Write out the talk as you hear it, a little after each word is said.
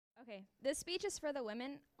Okay, this speech is for the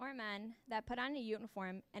women or men that put on a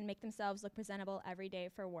uniform and make themselves look presentable every day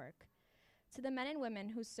for work. To the men and women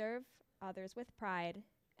who serve others with pride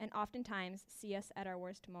and oftentimes see us at our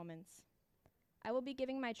worst moments. I will be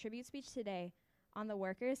giving my tribute speech today on the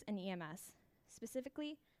workers in EMS,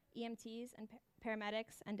 specifically EMTs and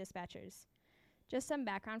paramedics and dispatchers. Just some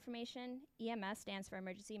background information, EMS stands for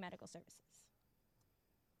Emergency Medical Services.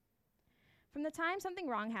 From the time something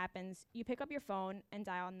wrong happens, you pick up your phone and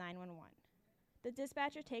dial 911. The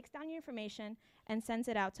dispatcher takes down your information and sends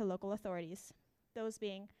it out to local authorities, those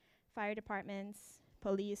being fire departments,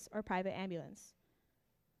 police, or private ambulance.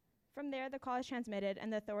 From there, the call is transmitted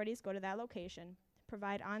and the authorities go to that location,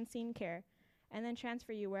 provide on-scene care, and then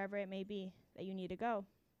transfer you wherever it may be that you need to go.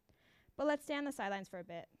 But let's stay on the sidelines for a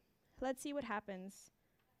bit. Let's see what happens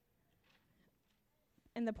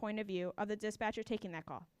in the point of view of the dispatcher taking that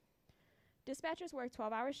call. Dispatchers work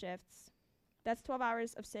 12-hour shifts. That's 12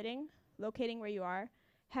 hours of sitting, locating where you are,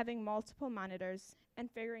 having multiple monitors, and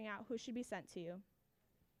figuring out who should be sent to you.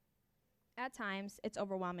 At times, it's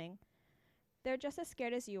overwhelming. They're just as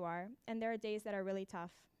scared as you are, and there are days that are really tough.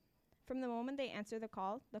 From the moment they answer the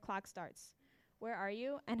call, the clock starts. Where are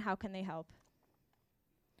you, and how can they help?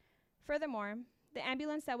 Furthermore, the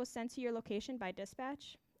ambulance that was sent to your location by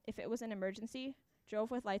dispatch, if it was an emergency, drove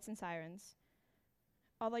with lights and sirens.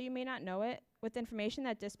 Although you may not know it, with the information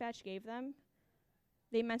that dispatch gave them,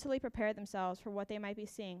 they mentally prepared themselves for what they might be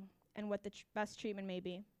seeing and what the best treatment may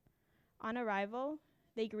be. On arrival,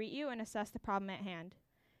 they greet you and assess the problem at hand.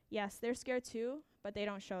 Yes, they're scared too, but they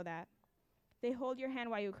don't show that. They hold your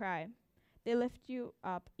hand while you cry. They lift you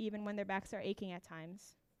up even when their backs are aching at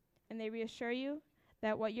times. And they reassure you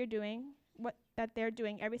that they're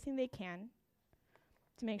doing everything they can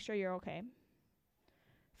to make sure you're okay.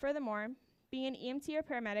 Furthermore, being an EMT or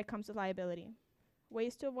paramedic comes with liability.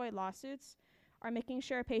 Ways to avoid lawsuits are making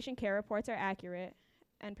sure patient care reports are accurate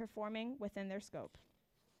and performing within their scope.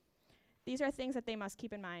 These are things that they must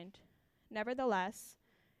keep in mind. Nevertheless,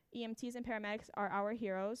 EMTs and paramedics are our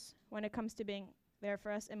heroes when it comes to being there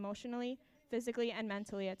for us emotionally, physically, and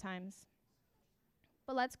mentally at times.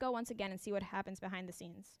 But let's go once again and see what happens behind the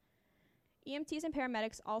scenes. EMTs and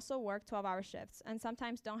paramedics also work 12-hour shifts and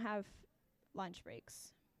sometimes don't have lunch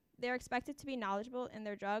breaks. They're expected to be knowledgeable in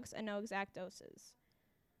their drugs and know exact doses.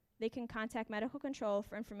 They can contact medical control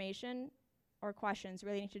for information or questions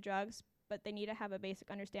relating to drugs, but they need to have a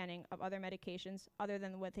basic understanding of other medications other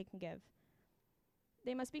than what they can give.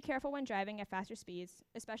 They must be careful when driving at faster speeds,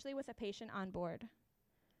 especially with a patient on board.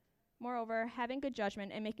 Moreover, having good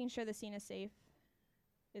judgment and making sure the scene is safe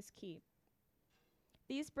is key.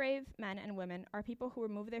 These brave men and women are people who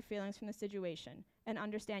remove their feelings from the situation and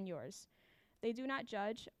understand yours. They do not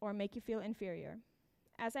judge or make you feel inferior.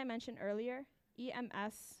 As I mentioned earlier,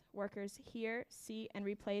 EMS workers hear, see, and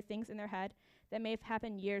replay things in their head that may have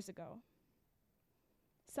happened years ago.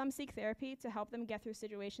 Some seek therapy to help them get through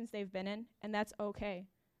situations they've been in, and that's okay.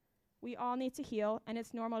 We all need to heal, and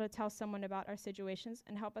it's normal to tell someone about our situations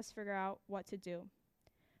and help us figure out what to do.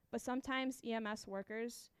 But sometimes EMS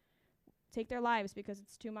workers take their lives because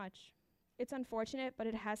it's too much. It's unfortunate, but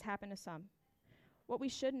it has happened to some. What we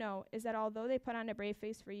should know is that although they put on a brave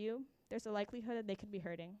face for you, there's a likelihood that they could be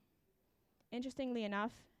hurting. Interestingly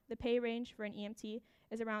enough, the pay range for an EMT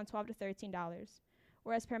is around $12 to $13,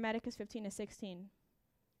 whereas paramedic is $15 to $16.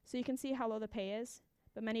 So you can see how low the pay is,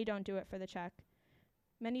 but many don't do it for the check.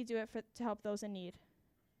 Many do it to help those in need,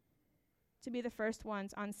 to be the first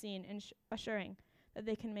ones on scene and assuring that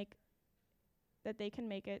they can make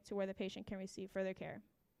it to where the patient can receive further care.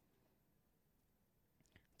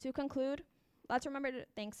 To conclude, let's remember to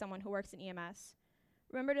thank someone who works in EMS.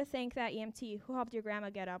 Remember to thank that EMT who helped your grandma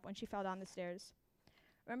get up when she fell down the stairs.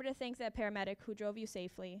 Remember to thank that paramedic who drove you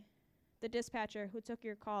safely, the dispatcher who took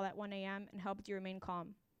your call at 1 a.m. and helped you remain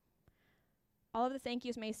calm. All of the thank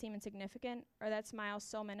yous may seem insignificant or that smile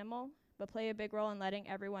so minimal, but play a big role in letting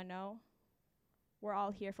everyone know we're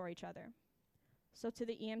all here for each other. So to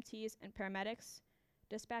the EMTs and paramedics,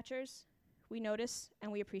 dispatchers, we notice and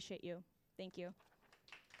we appreciate you. Thank you.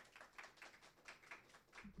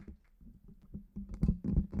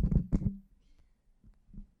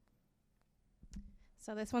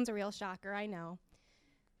 So this one's a real shocker, I know.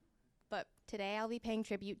 But today I'll be paying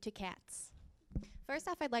tribute to cats. First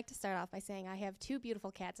off, I'd like to start off by saying I have two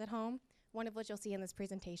beautiful cats at home, one of which you'll see in this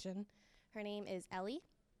presentation. Her name is Ellie.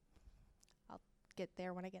 I'll get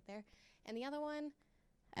there when I get there. And the other one,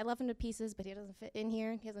 I love him to pieces, but he doesn't fit in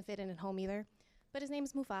here. He doesn't fit in at home either. But his name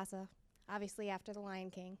is Mufasa, obviously after the Lion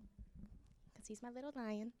King, because he's my little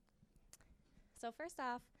lion. So first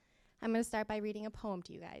off, I'm going to start by reading a poem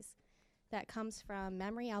to you guys that comes from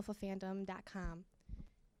memoryalphafandom.com,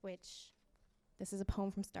 which this is a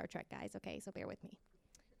poem from Star Trek, guys, okay, so bear with me.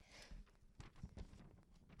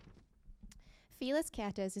 Felis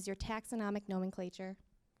catus is your taxonomic nomenclature,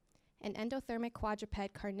 an endothermic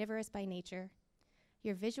quadruped carnivorous by nature.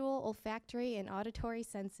 Your visual, olfactory, and auditory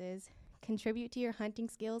senses contribute to your hunting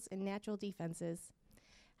skills and natural defenses.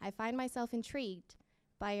 I find myself intrigued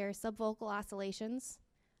by your subvocal oscillations,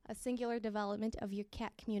 a singular development of your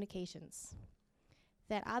cat communications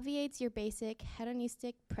that obviates your basic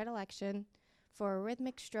hedonistic predilection for a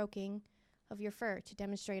rhythmic stroking of your fur to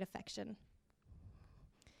demonstrate affection.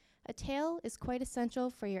 A tail is quite essential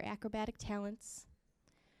for your acrobatic talents.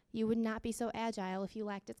 You would not be so agile if you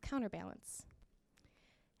lacked its counterbalance.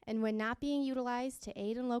 And when not being utilized to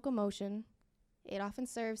aid in locomotion, it often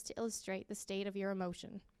serves to illustrate the state of your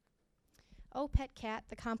emotion. Oh, pet cat,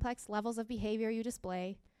 the complex levels of behavior you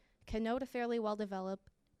display connote a fairly well-developed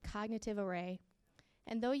cognitive array.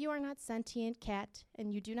 And though you are not sentient cat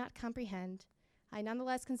and you do not comprehend, I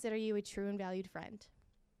nonetheless consider you a true and valued friend.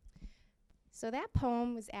 So that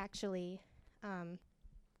poem was actually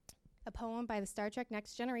a poem by the Star Trek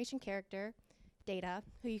Next Generation character, Data,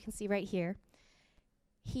 who you can see right here.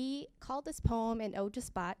 He called this poem an ode to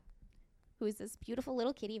Spot, who is this beautiful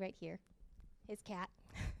little kitty right here, his cat,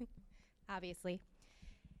 obviously.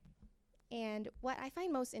 And what I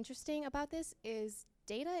find most interesting about this is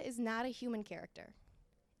Data is not a human character.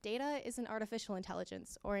 Data is an artificial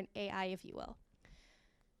intelligence, or an AI, if you will.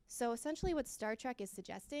 So essentially what Star Trek is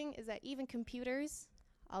suggesting is that even computers,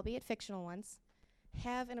 albeit fictional ones,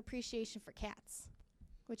 have an appreciation for cats,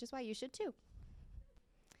 which is why you should too.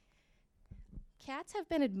 Cats have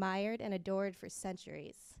been admired and adored for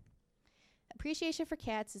centuries. Appreciation for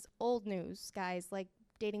cats is old news, guys, like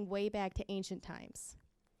dating way back to ancient times.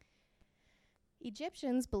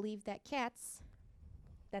 Egyptians believed that cats,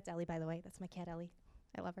 that's Ellie, by the way, that's my cat Ellie,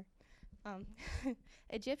 I love her.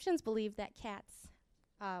 Egyptians believed that cats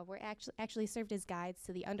were actually served as guides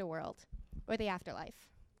to the underworld, or the afterlife.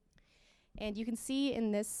 And you can see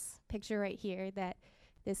in this picture right here that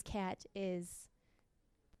this cat is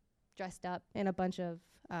dressed up in a bunch of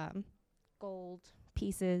gold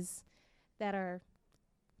pieces that are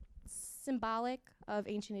symbolic of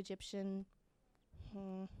ancient Egyptian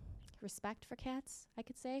respect for cats, I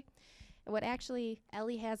could say. And what actually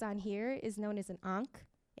Ellie has on here is known as an ankh,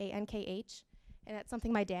 A-N-K-H, and that's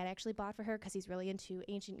something my dad actually bought for her because he's really into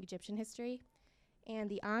ancient Egyptian history. And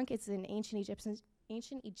the ankh is an ancient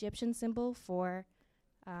Egyptian symbol for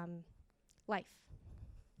life.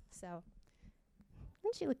 So,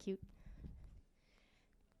 doesn't she look cute?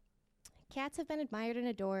 Cats have been admired and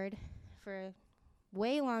adored for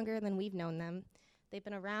way longer than we've known them. They've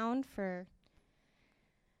been around for,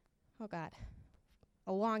 oh God,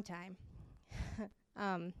 a long time.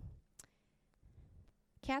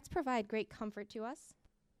 Cats provide great comfort to us,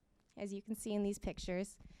 as you can see in these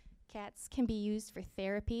pictures. Cats can be used for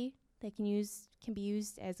therapy. They can be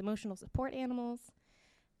used as emotional support animals.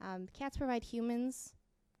 Cats provide humans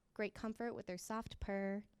great comfort with their soft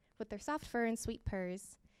fur and sweet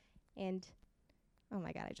purrs. And oh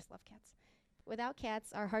my God, I just love cats. Without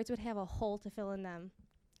cats, our hearts would have a hole to fill in them,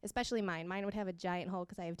 especially mine. Mine would have a giant hole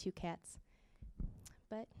because I have 2 cats.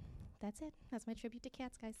 But that's it. That's my tribute to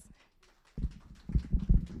cats, guys.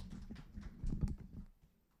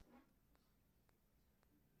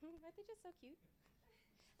 Aren't they just so cute?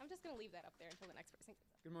 I'm just going to leave that up there until the next person gets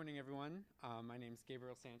up. Good morning, everyone. My name's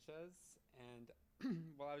Gabriel Sanchez, and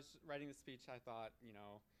while I was writing the speech, I thought,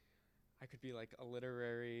 I could be like a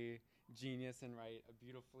literary genius and write a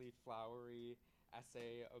beautifully flowery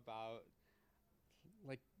essay about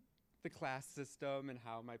like the class system and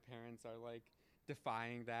how my parents are like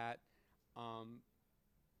defying that.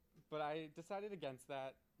 But I decided against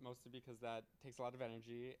that, mostly because that takes a lot of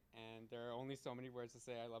energy, and there are only so many words to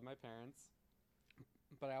say I love my parents.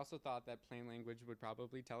 But I also thought that plain language would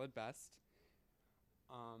probably tell it best.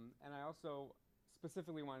 And I also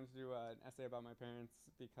specifically wanted to do an essay about my parents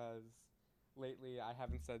because lately I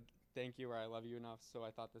haven't said thank you or I love you enough, so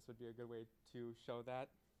I thought this would be a good way to show that.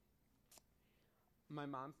 My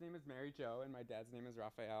mom's name is Mary Jo and my dad's name is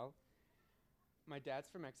Rafael. My dad's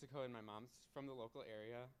from Mexico and my mom's from the local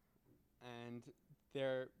area. And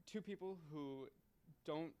they're 2 people who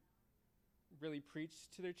don't really preach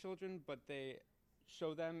to their children, but they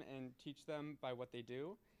show them and teach them by what they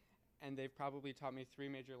do. And they've probably taught me 3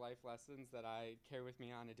 major life lessons that I carry with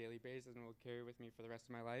me on a daily basis and will carry with me for the rest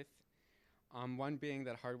of my life. One being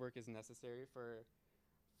that hard work is necessary for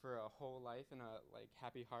a whole life and a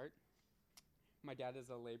happy heart. My dad is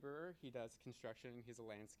a laborer. He does construction. He's a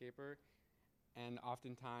landscaper. And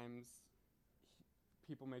oftentimes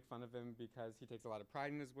people make fun of him because he takes a lot of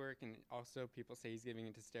pride in his work, and also people say he's giving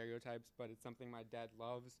into stereotypes, but it's something my dad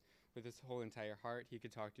loves with his whole entire heart. He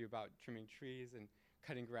could talk to you about trimming trees and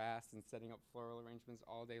cutting grass and setting up floral arrangements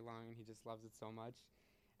all day long, and he just loves it so much.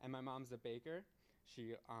 And my mom's a baker.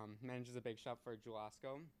 She manages a bake shop for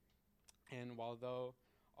Julasco, and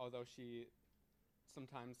although she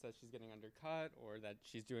sometimes says she's getting undercut or that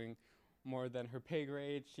she's doing more than her pay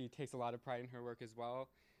grade, she takes a lot of pride in her work as well.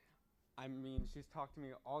 I mean, she's talked to me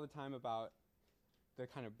all the time about the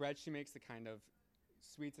kind of bread she makes, the kind of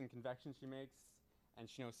sweets and confections she makes, and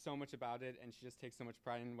she knows so much about it, and she just takes so much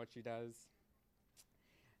pride in what she does.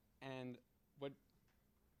 And what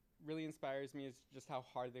really inspires me is just how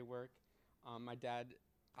hard they work. My dad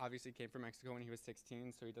obviously came from Mexico when he was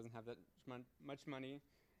 16, so he doesn't have that much money,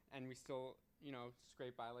 and we still,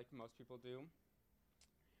 scrape by like most people do.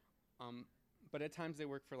 But at times they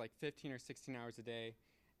work for like 15 or 16 hours a day,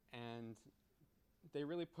 and they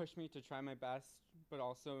really push me to try my best, but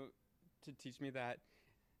also to teach me that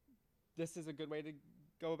this is a good way to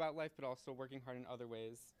go about life, but also working hard in other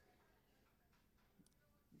ways.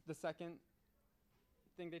 The second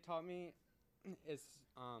thing they taught me is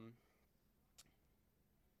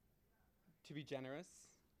to be generous.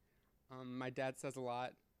 My dad says a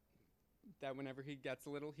lot that whenever he gets a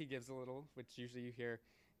little, he gives a little, which usually you hear,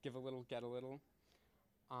 give a little, get a little.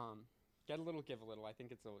 Get a little, give a little. I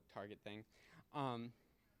think it's a Target thing.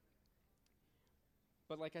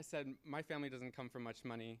 But like I said, my family doesn't come from much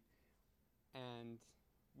money, and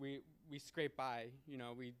we scrape by.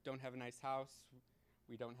 We don't have a nice house.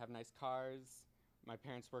 We don't have nice cars. My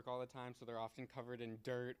parents work all the time, so they're often covered in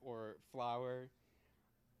dirt or flour.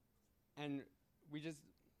 And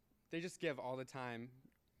they just give all the time.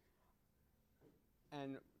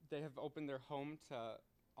 And they have opened their home to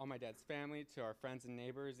all my dad's family, to our friends and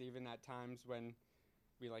neighbors, even at times when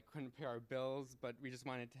we couldn't pay our bills, but we just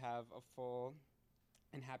wanted to have a full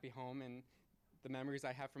and happy home. And the memories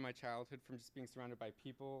I have from my childhood, from just being surrounded by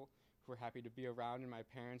people who were happy to be around, and my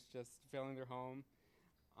parents just filling their home,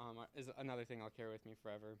 is another thing I'll carry with me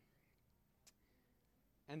forever.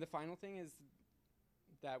 And the final thing is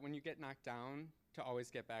that when you get knocked down, to always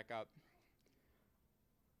get back up.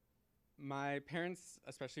 My parents,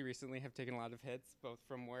 especially recently, have taken a lot of hits, both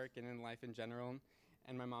from work and in life in general.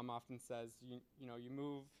 And my mom often says, you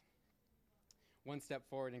move one step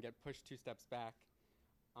forward and get pushed 2 steps back.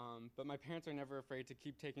 But my parents are never afraid to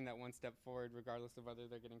keep taking that 1 step forward, regardless of whether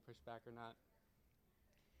they're getting pushed back or not.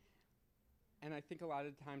 And I think a lot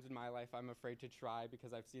of times in my life, I'm afraid to try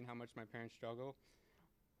because I've seen how much my parents struggle.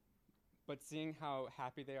 But seeing how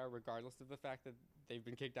happy they are, regardless of the fact that they've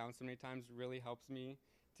been kicked down so many times, really helps me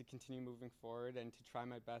to continue moving forward and to try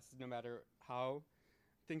my best no matter how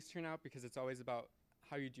things turn out, because it's always about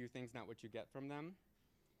how you do things, not what you get from them.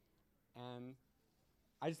 And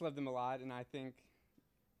I just love them a lot, and I think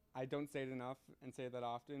I don't say it enough and say it that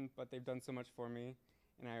often, but they've done so much for me,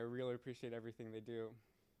 and I really appreciate everything they do.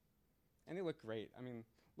 And they look great. I mean,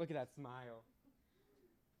 look at that smile.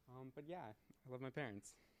 But yeah, I love my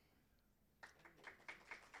parents.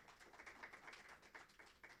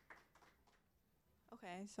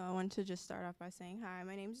 Okay, so I wanted to just start off by saying hi.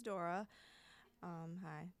 My name's Dora.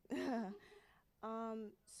 Hi.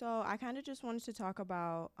 So I kind of just wanted to talk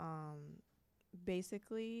about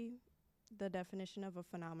basically the definition of a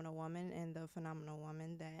phenomenal woman and the phenomenal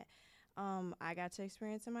woman that I got to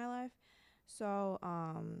experience in my life. So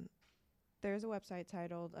there's a website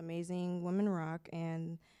titled Amazing Women Rock,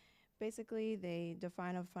 and basically they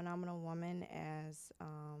define a phenomenal woman as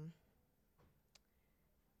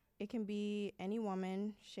it can be any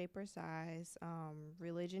woman, shape or size,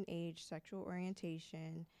 religion, age, sexual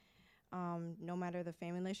orientation, no matter the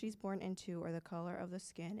family that she's born into or the color of the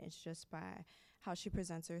skin. It's just by how she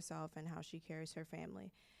presents herself and how she carries her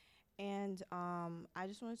family. And I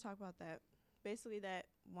just want to talk about that, basically that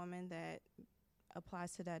woman that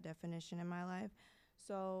applies to that definition in my life.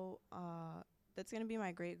 So that's going to be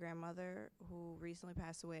my great-grandmother, who recently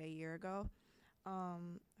passed away a year ago.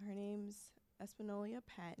 Her name's Espinolia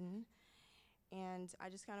Patton, and I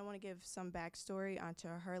just kind of want to give some backstory onto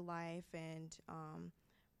her life and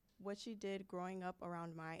what she did growing up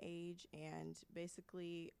around my age, and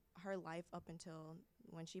basically her life up until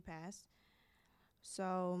when she passed.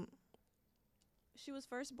 So she was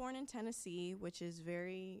first born in Tennessee, which is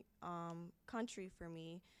very country for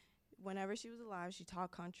me. Whenever she was alive, she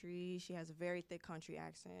talked country. She has a very thick country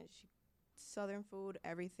accent. Southern food,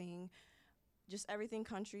 everything. Just everything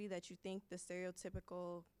country that you think the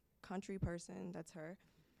stereotypical country person, that's her.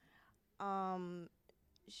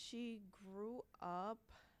 She grew up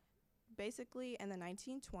basically in the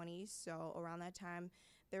 1920s, so around that time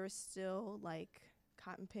there was still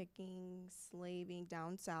cotton picking, slaving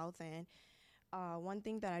down south. And one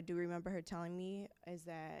thing that I do remember her telling me is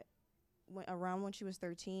that around when she was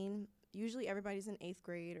 13, usually everybody's in 8th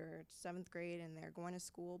grade or 7th grade and they're going to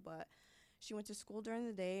school, but she went to school during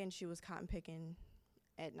the day and she was cotton picking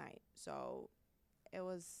at night. So that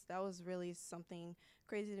was really something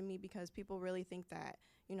crazy to me, because people really think that,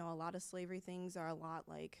 you know, a lot of slavery things are a lot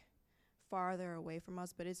like farther away from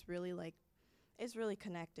us, but it's really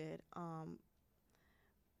connected.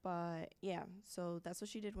 But yeah, so that's what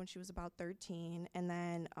she did when she was about 13. And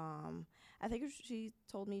then I think she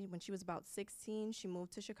told me when she was about 16, she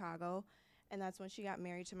moved to Chicago. And that's when she got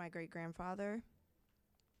married to my great-grandfather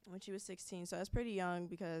when she was 16. So that's pretty young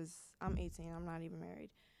because I'm 18. I'm not even married.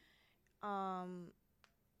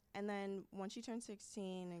 And then when she turned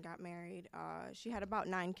 16 and got married, she had about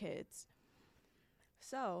 9 kids.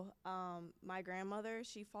 So my grandmother,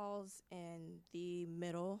 she falls in the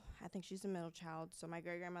middle. I think she's the middle child. So my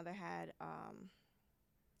great-grandmother had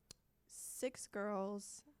 6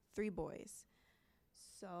 girls, 3 boys.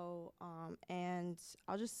 So, and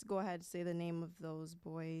I'll just go ahead and say the name of those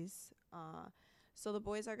boys. So the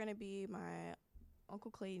boys are going to be my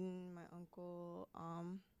Uncle Clayton, my Uncle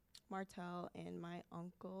Martell, and my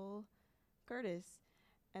Uncle Curtis.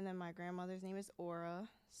 And then my grandmother's name is Aura,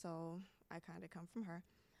 so I kind of come from her.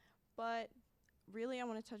 But really, I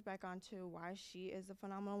want to touch back on to why she is a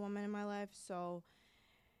phenomenal woman in my life. So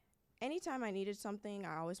anytime I needed something,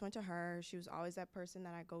 I always went to her. She was always that person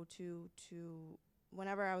that I go to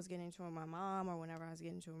whenever I was getting into it with my mom or whenever I was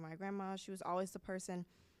getting into it with my grandma. She was always the person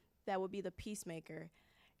that would be the peacemaker.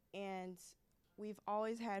 And we've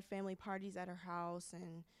always had family parties at her house,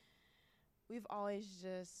 and we've always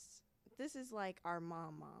just, this is like our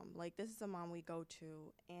mom. Like, this is the mom we go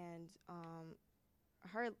to. And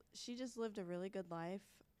she just lived a really good life.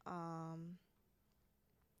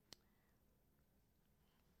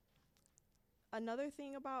 Another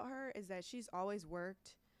thing about her is that she's always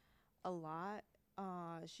worked a lot.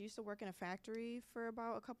 She used to work in a factory for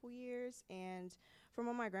about a couple years, and from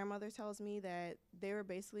what my grandmother tells me, that they were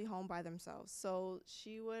basically home by themselves. So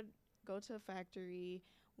she would go to a factory,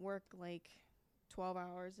 work like 12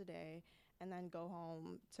 hours a day, and then go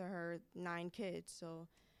home to her 9 kids. So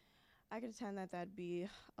I could attend that that'd be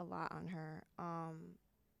a lot on her.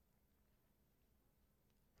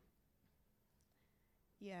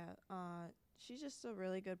 She's just a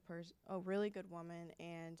really good person, a really good woman,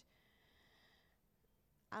 and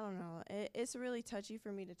I don't know. It's really touchy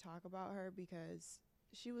for me to talk about her because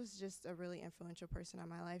she was just a really influential person in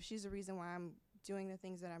my life. She's the reason why I'm doing the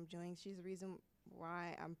things that I'm doing. She's the reason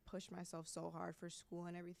why I'm pushed myself so hard for school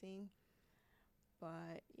and everything.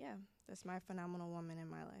 But yeah, that's my phenomenal woman in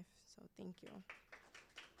my life. So thank you.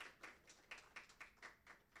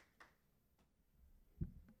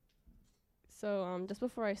 So just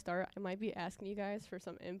before I start, I might be asking you guys for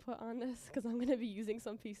some input on this because I'm going to be using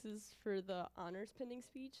some pieces for the honors pinning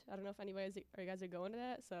speech. I don't know if you guys are going to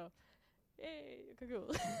that. So, yay, okay,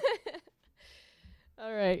 cool.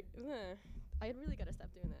 All right. I really got to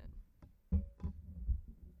stop doing that.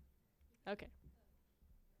 Okay.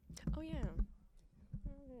 Oh, yeah.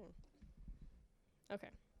 Okay.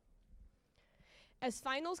 As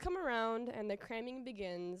finals come around and the cramming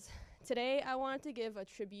begins, today I wanted to give a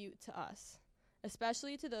tribute to us,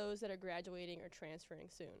 especially to those that are graduating or transferring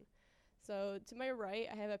soon. So to my right,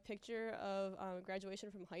 I have a picture of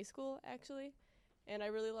graduation from high school, actually, and I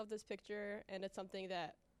really love this picture, and it's something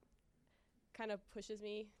that kind of pushes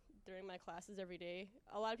me during my classes every day.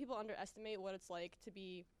 A lot of people underestimate what it's like to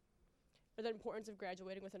be, or the importance of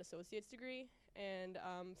graduating with an associate's degree, and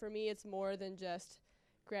for me, it's more than just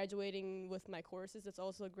graduating with my courses. It's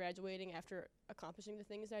also graduating after accomplishing the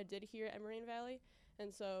things that I did here at Moraine Valley.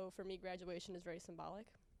 And so for me, graduation is very symbolic.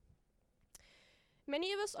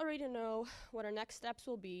 Many of us already know what our next steps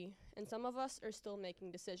will be, and some of us are still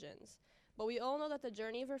making decisions. But we all know that the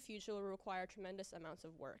journey of our future will require tremendous amounts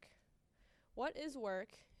of work. What is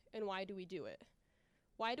work, and why do we do it?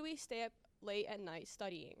 Why do we stay up late at night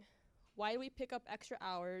studying? Why do we pick up extra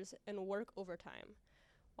hours and work overtime?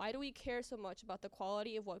 Why do we care so much about the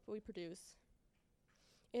quality of what we produce?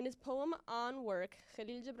 In his poem On Work,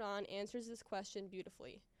 Khalil Gibran answers this question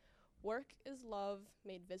beautifully. Work is love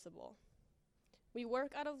made visible. We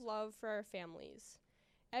work out of love for our families.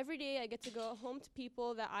 Every day I get to go home to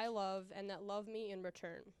people that I love and that love me in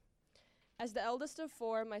return. As the eldest of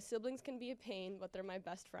 4, my siblings can be a pain, but they're my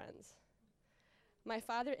best friends. My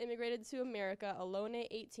father immigrated to America alone at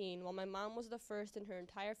 18, while my mom was the first in her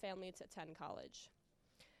entire family to attend college.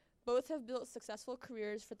 Both have built successful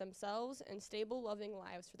careers for themselves and stable, loving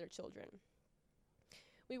lives for their children.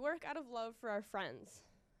 We work out of love for our friends.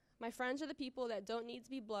 My friends are the people that don't need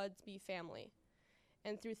to be blood to be family.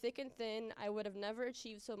 And through thick and thin, I would have never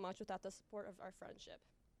achieved so much without the support of our friendship.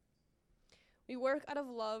 We work out of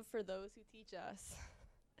love for those who teach us.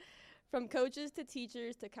 From coaches to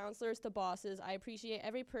teachers to counselors to bosses, I appreciate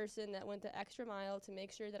every person that went the extra mile to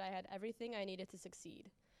make sure that I had everything I needed to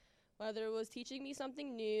succeed. Whether it was teaching me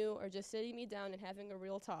something new or just sitting me down and having a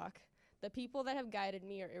real talk, the people that have guided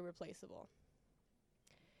me are irreplaceable.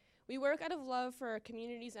 We work out of love for our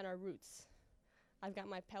communities and our roots. I've got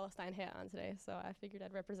my Palestine hat on today, so I figured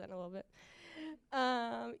I'd represent a little bit.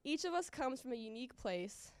 Each of us comes from a unique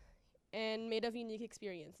place and made of unique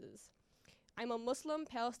experiences. I'm a Muslim,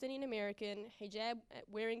 Palestinian American,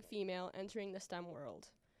 hijab-wearing female entering the STEM world.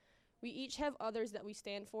 We each have others that we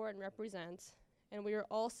stand for and represent, and we are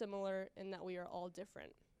all similar in that we are all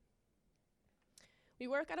different. We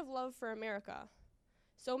work out of love for America.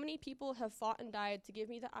 So many people have fought and died to give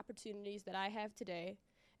me the opportunities that I have today,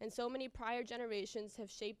 and so many prior generations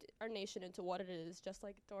have shaped our nation into what it is, just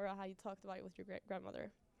like Dora, how you talked about it with your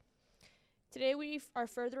grandmother. Today we are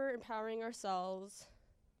further empowering ourselves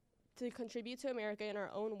to contribute to America in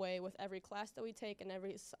our own way with every class that we take and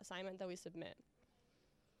every assignment that we submit.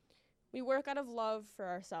 We work out of love for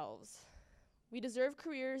ourselves. We deserve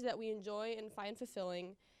careers that we enjoy and find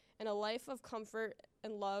fulfilling, and a life of comfort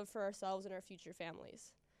and love for ourselves and our future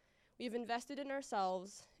families. We've invested in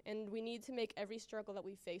ourselves, and we need to make every struggle that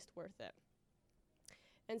we faced worth it.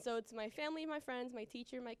 And so it's my family, my friends, my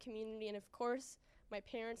teacher, my community, and of course, my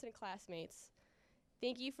parents and classmates.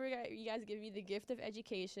 Thank you for you guys giving me the gift of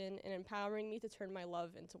education and empowering me to turn my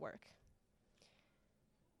love into work.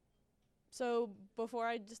 So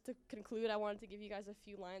before to conclude, I wanted to give you guys a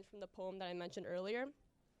few lines from the poem that I mentioned earlier.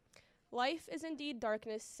 Life is indeed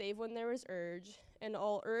darkness, save when there is urge, and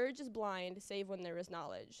all urge is blind, save when there is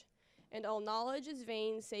knowledge. And all knowledge is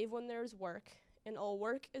vain, save when there is work, and all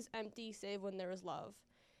work is empty, save when there is love.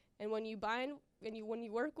 And when you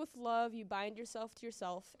work with love, you bind yourself to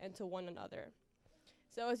yourself and to one another.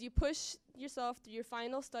 So as you push yourself through your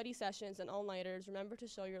final study sessions and all-nighters, remember to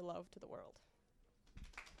show your love to the world.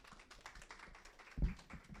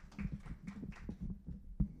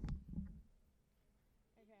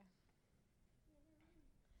 Okay.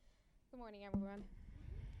 Good morning, everyone.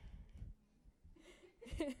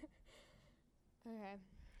 Okay,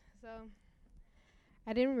 so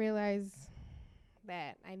I didn't realize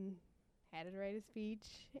that I had to write a speech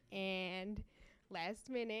and last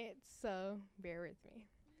minute, so bear with me.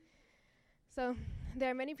 So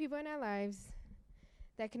there are many people in our lives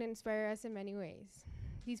that can inspire us in many ways.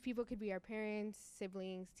 These people could be our parents,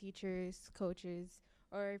 siblings, teachers, coaches,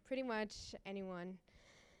 or pretty much anyone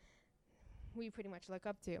we pretty much look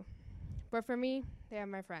up to. But for me, they are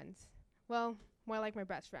my friends. Well, more like my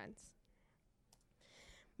best friends.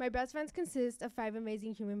 My best friends consist of 5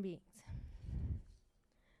 amazing human beings.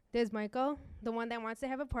 There's Michael, the one that wants to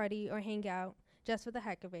have a party or hang out just for the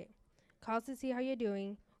heck of it. Calls to see how you're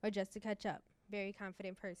doing or just to catch up. Very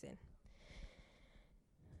confident person.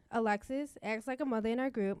 Alexis acts like a mother in our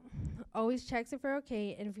group, always checks if we're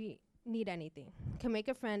okay and if we need anything. Can make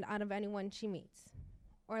a friend out of anyone she meets.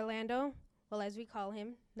 Orlando, well, as we call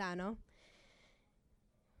him, Nano.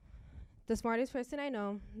 The smartest person I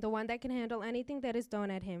know, the one that can handle anything that is thrown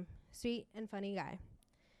at him. Sweet and funny guy.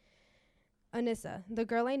 Anissa, the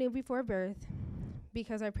girl I knew before birth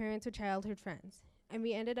because our parents were childhood friends, and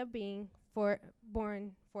we ended up being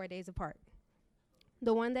born 4 days apart.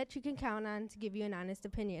 The one that you can count on to give you an honest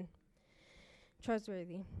opinion.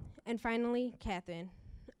 Trustworthy. And finally, Catherine.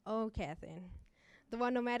 Oh, Catherine. The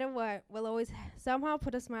one, no matter what, will always somehow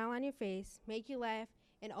put a smile on your face, make you laugh,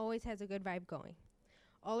 and always has a good vibe going.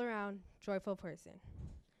 All around, joyful person.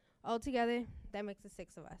 All together, that makes the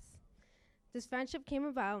 6 of us. This friendship came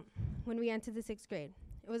about when we entered the 6th grade.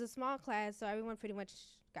 It was a small class, so everyone pretty much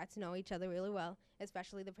got to know each other really well,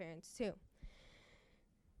 especially the parents too.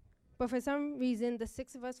 But for some reason, the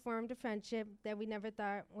 6 of us formed a friendship that we never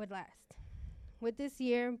thought would last. With this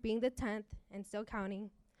year being the 10th and still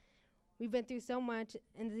counting, we've been through so much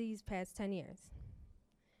in these past 10 years.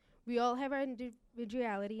 We all have our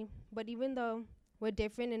individuality, but even though we're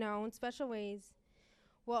different in our own special ways,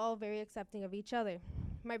 we're all very accepting of each other.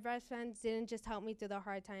 My best friends didn't just help me through the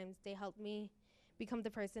hard times, they helped me become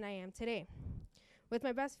the person I am today. With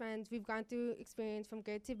my best friends, we've gone through experience from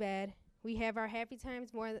good to bad. We have our happy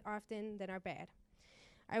times more often than our bad.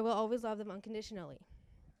 I will always love them unconditionally.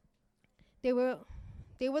 They were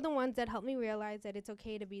the ones that helped me realize that it's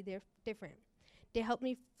okay to be different. They helped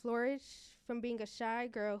me flourish from being a shy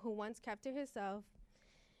girl who once kept to herself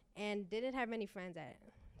and didn't have many friends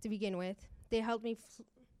to begin with. They helped me,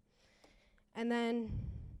 and then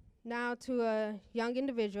now to a young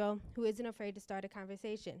individual who isn't afraid to start a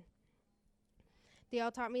conversation. They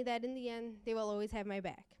all taught me that in the end, they will always have my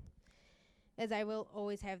back, as I will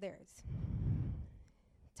always have theirs.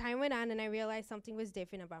 Time went on and I realized something was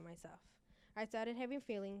different about myself. I started having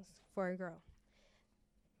feelings for a girl.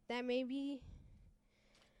 That maybe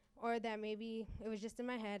it was just in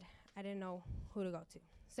my head. I didn't know who to go to.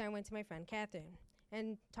 So I went to my friend Catherine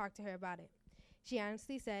and talked to her about it. She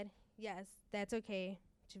honestly said, yes, that's okay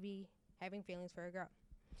to be having feelings for a girl.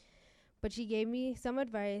 But she gave me some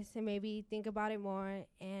advice and maybe think about it more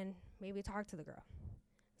and maybe talk to the girl.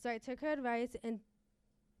 So I took her advice and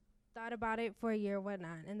thought about it for a year or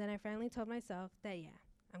whatnot. And then I finally told myself that, yeah,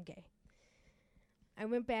 I'm gay. I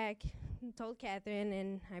went back and told Catherine,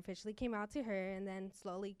 and I officially came out to her and then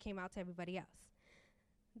slowly came out to everybody else.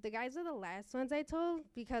 The guys were the last ones I told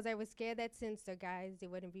because I was scared that since they're guys, they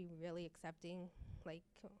wouldn't be really accepting. Like,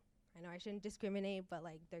 I know I shouldn't discriminate, but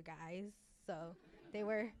like they're guys, so they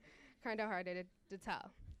were kind of harder to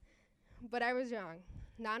tell. But I was wrong.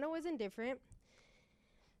 Nana was indifferent,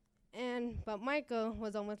 but Michael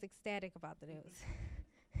was almost ecstatic about the news.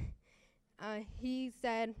 He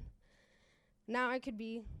said, now I could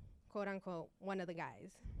be, quote unquote, one of the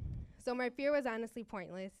guys. So my fear was honestly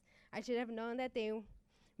pointless. I should have known that they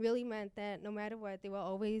really meant that no matter what, they will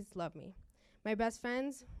always love me. My best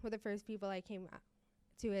friends were the first people I came out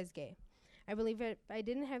to as gay. I believe if I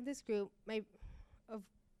didn't have this group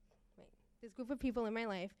of people in my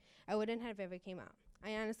life, I wouldn't have ever came out.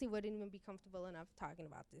 I honestly wouldn't even be comfortable enough talking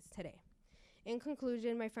about this today. In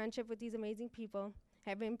conclusion, my friendship with these amazing people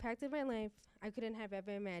have impacted my life I couldn't have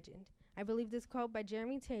ever imagined. I believe this quote by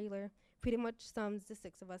Jeremy Taylor pretty much sums the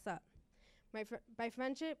six of us up. By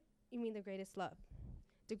friendship, you mean the greatest love,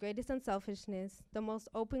 the greatest unselfishness, the most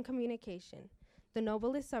open communication, the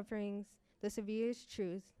noblest sufferings, the severest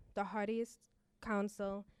truth, the heartiest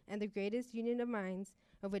counsel, and the greatest union of minds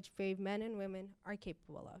of which brave men and women are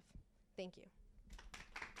capable of. Thank you.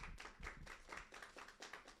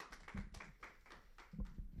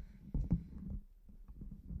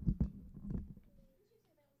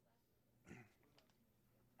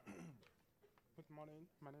 Good morning.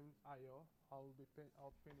 My name is Ayo. I'll be paying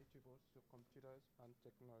tribute to computers and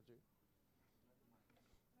technology.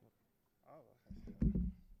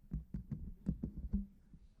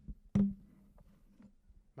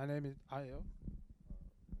 My name is Ayo.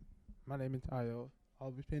 My name is Ayo.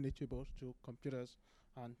 I'll be paying tribute to computers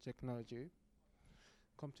and technology.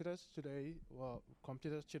 Computers today were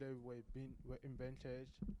invented.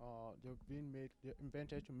 They're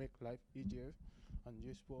invented to make life easier and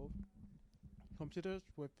useful. Computers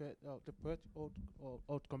the first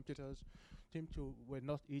old computers were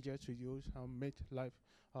not easier to use and made life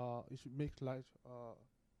it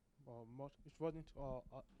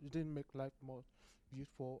didn't make life more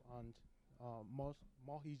useful and more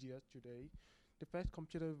easier today. The first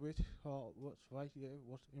computer which was right here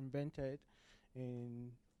was invented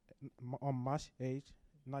on March 8,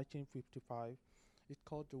 1955. It's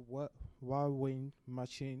called the Whirlwind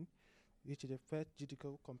machine. It is the first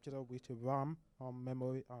digital computer with a RAM,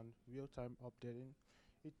 memory, and real-time updating.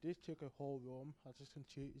 It did take a whole room. As you can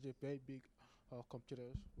see, it's a very big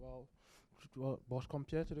computer. But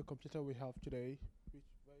compared to the computer we have today, which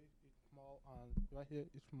it's small and right here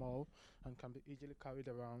it's small and can be easily carried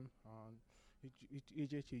around, and it's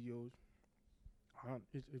easier to use. And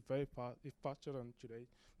it's very fast. It's faster than today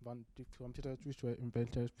than the computers which were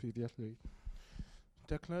invented previously.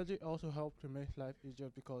 Technology also helps to make life easier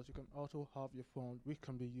because you can also have your phone which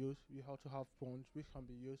can be used. You also have phones which can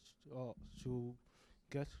be used to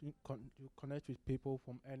to connect with people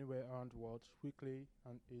from anywhere around the world quickly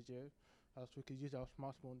and easier, as we can use our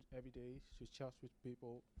smartphones every day to chat with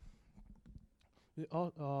people. We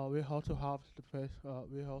also have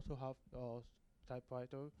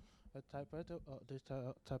typewriter.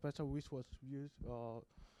 Typewriter which was used.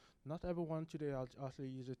 Not everyone today actually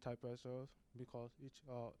uses typewriter because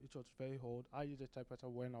it was very old. I used a typewriter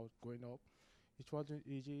when I was growing up. It wasn't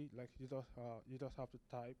easy. Like you just have to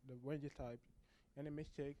type. When you type, any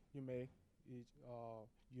mistake you make is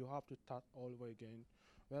you have to start all over again.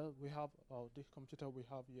 Well, we have this computer we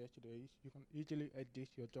have here today. You can easily edit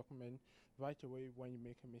your document right away when you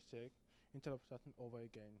make a mistake instead of starting over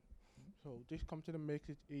again. So this computer makes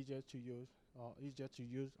it easier to use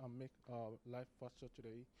and make life faster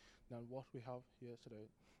today than what we have here today,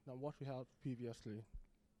 than what we had previously.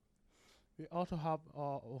 We also have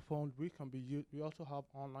a phone. We also have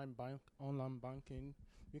online banking.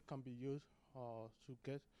 We can be used to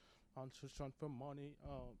get and to transfer money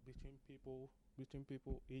between people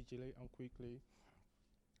easily and quickly.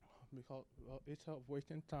 because instead of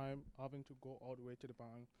wasting time having to go all the way to the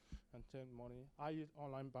bank and send money, I use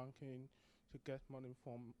online banking to get money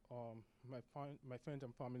from my friends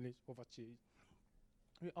and families overseas.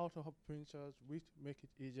 We also have printers which make it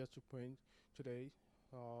easier to print today.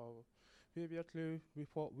 Uh, Previously,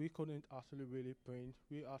 before we couldn't actually really print,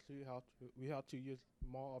 we had to use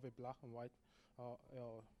more of a black and white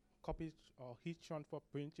copies or heat transfer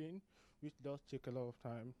printing, which does take a lot of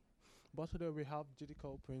time. But today we have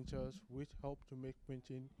digital printers which help to make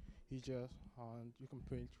printing easier and you can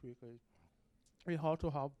print quickly. We also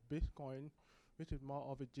have Bitcoin, which is more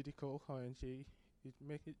of a digital currency. It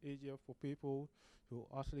makes it easier for people to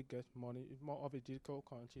actually get money. It's more of a digital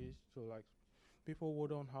currency, so like people who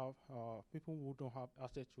don't have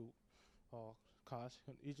access to uh, cash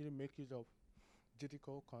can easily make use of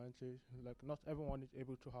digital currency. Like not everyone is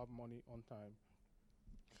able to have money on time.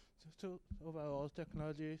 So overall,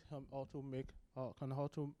 technology can also make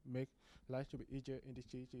life to be easier in the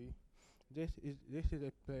city. This is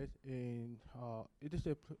a place in it is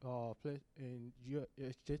a place in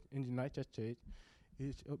in the United States.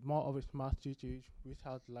 It's more of a smart city which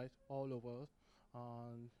has lights all over,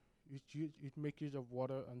 and it makes use of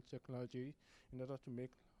water and technology in order to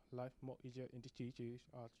make life more easier in the cities,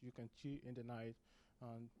 as you can see in the night,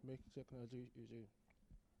 and make technology easy.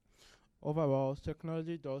 Overall,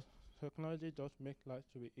 technology does make life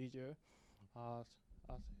to be easier, as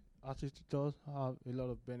as as it does have a lot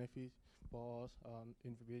of benefits for us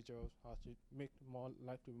individuals, as it make more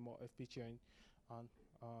life to be more efficient and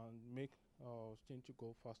make things to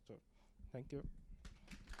go faster. Thank you.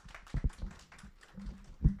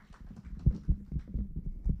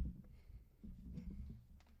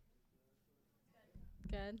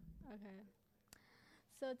 Good. Okay.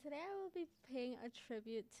 So today I will be paying a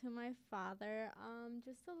tribute to my father.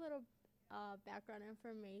 Just a little background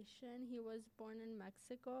information. He was born in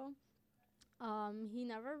Mexico. He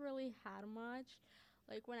never really had much.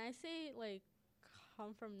 Like when I say like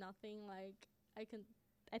come from nothing, like I can,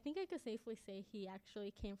 I think I could safely say he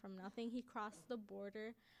actually came from nothing. He crossed the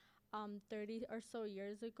border 30 or so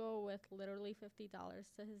years ago with literally $50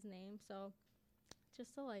 to his name. So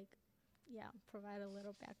just to like, yeah, provide a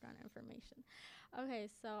little background information. Okay,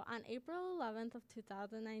 so on April 11th of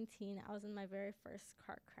 2019, I was in my very first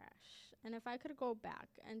car crash. And if I could go back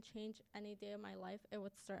and change any day of my life, it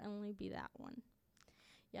would certainly be that one.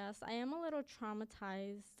 Yes, I am a little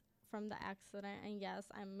traumatized from the accident, and yes,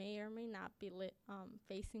 I may or may not be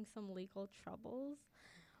facing some legal troubles.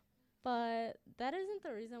 But that isn't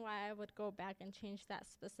the reason why I would go back and change that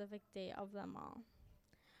specific day of them all.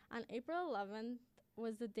 On April 11th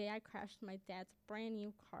was the day I crashed my dad's brand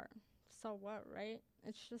new car. So what, right?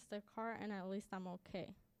 It's just a car and at least I'm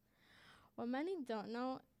okay. What many don't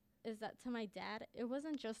know is that to my dad, it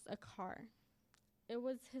wasn't just a car. It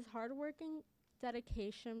was his hardworking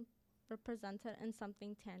dedication represented in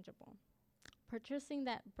something tangible. Purchasing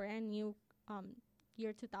that brand new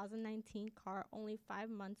year 2019 car only 5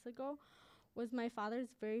 months ago was my father's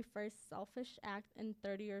very first selfish act in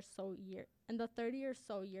 30 or so year in the 30 or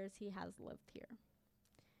so years he has lived here.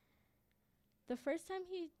 The first time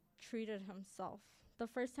he treated himself, the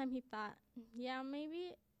first time he thought, yeah,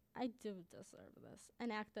 maybe I do deserve this,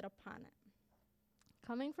 and acted upon it.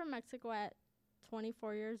 Coming from Mexico at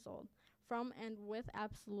 24 years old, from and with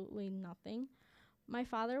absolutely nothing, my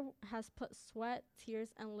father has put sweat,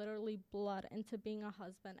 tears, and literally blood into being a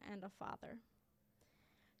husband and a father.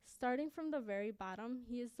 Starting from the very bottom,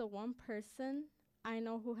 he is the one person I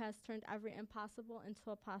know who has turned every impossible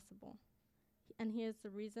into a possible. And he is the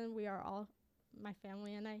reason we are all, my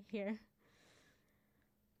family and I, here.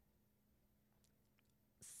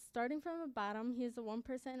 Starting from the bottom, he is the one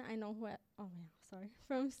person I know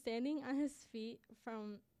from standing on his feet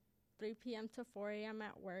from 3 p.m. to 4 a.m.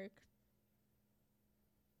 at work,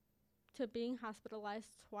 to being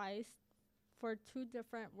hospitalized twice for 2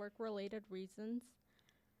 different work-related reasons,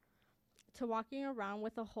 to walking around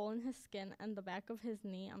with a hole in his skin and the back of his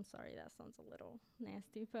knee. I'm sorry, that sounds a little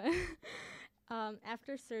nasty, but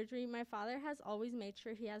after surgery, my father has always made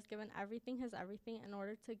sure he has given everything his everything in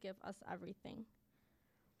order to give us everything.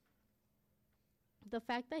 The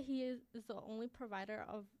fact that he was the only provider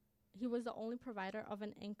of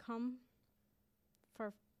an income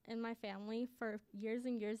in my family for years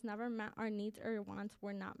and years never met our needs or wants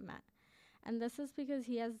were not met. And this is because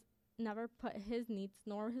he has never put his needs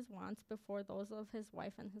nor his wants before those of his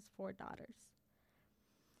wife and his 4 daughters.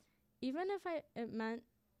 Even if it meant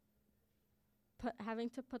having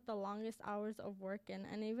to put the longest hours of work in,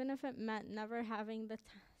 and even if it meant never having the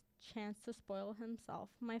chance to spoil himself,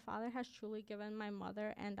 my father has truly given my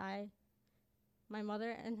mother and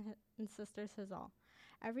sisters his all.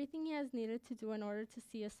 Everything he has needed to do in order to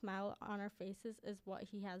see a smile on our faces is what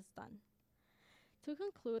he has done. To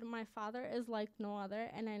conclude, my father is like no other,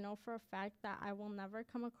 and I know for a fact that I will never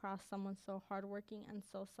come across someone so hardworking and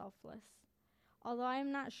so selfless. Although I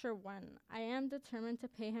am not sure when, I am determined to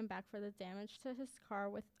pay him back for the damage to his car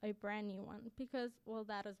with a brand new one because, well,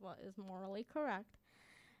 that is what is morally correct.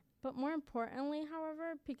 But more importantly,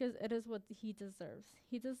 however, because it is what he deserves.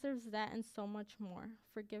 He deserves that and so much more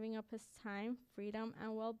for giving up his time, freedom,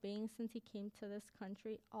 and well-being since he came to this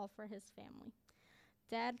country, all for his family.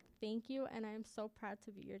 Dad, thank you, and I am so proud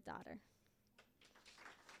to be your daughter.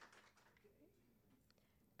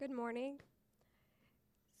 Good morning.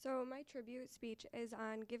 So my tribute speech is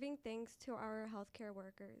on giving thanks to our healthcare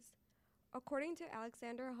workers. According to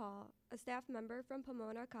Alexander Hall, a staff member from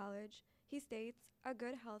Pomona College, he states, a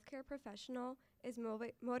good healthcare professional is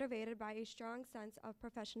motivated by a strong sense of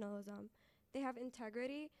professionalism. They have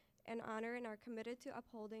integrity and honor and are committed to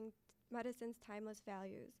upholding medicine's timeless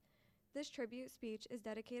values. This tribute speech is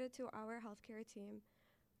dedicated to our healthcare team,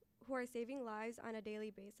 who are saving lives on a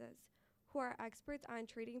daily basis, who are experts on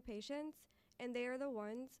treating patients, and they are the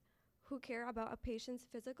ones who care about a patient's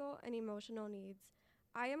physical and emotional needs.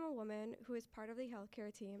 I am a woman who is part of the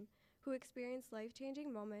healthcare team, who experienced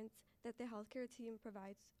life-changing moments that the healthcare team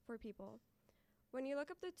provides for people. When you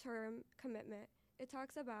look up the term commitment, it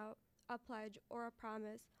talks about a pledge or a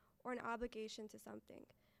promise or an obligation to something.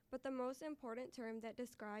 But the most important term that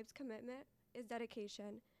describes commitment is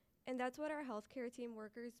dedication, and that's what our healthcare team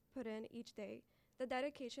workers put in each day, the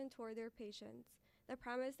dedication toward their patients, the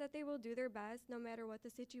promise that they will do their best no matter what the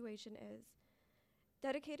situation is,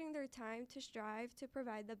 dedicating their time to strive to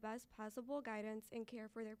provide the best possible guidance and care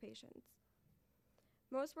for their patients.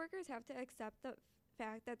 Most workers have to accept the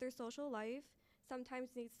fact that their social life sometimes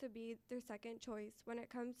needs to be their second choice when it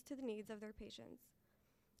comes to the needs of their patients.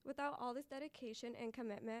 Without all this dedication and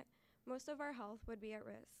commitment, most of our health would be at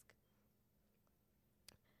risk.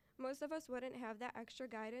 Most of us wouldn't have that extra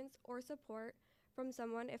guidance or support from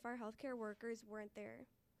someone if our healthcare workers weren't there.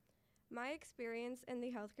 My experience in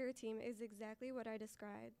the healthcare team is exactly what I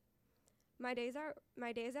described. My days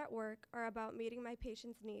at work are about meeting my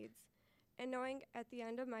patients' needs and knowing at the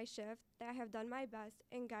end of my shift that I have done my best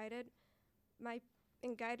and guided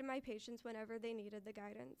my patients whenever they needed the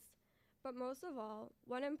guidance. But most of all,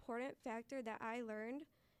 one important factor that I learned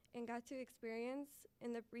and got to experience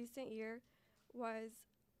in the recent year was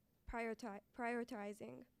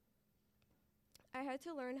prioritizing. I had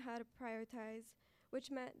to learn how to prioritize,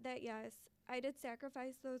 which meant that yes, I did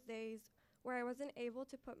sacrifice those days where I wasn't able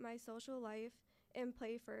to put my social life and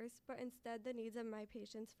play first, but instead the needs of my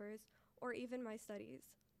patients first, or even my studies.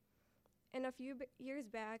 And a few years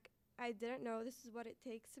back, I didn't know this is what it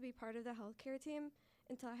takes to be part of the healthcare team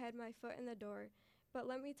until I had my foot in the door. But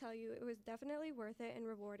let me tell you, it was definitely worth it and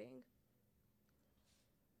rewarding.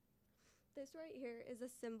 This right here is a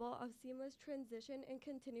symbol of seamless transition and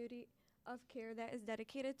continuity of care that is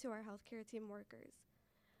dedicated to our healthcare team workers.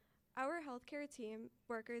 Our healthcare team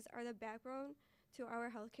workers are the backbone to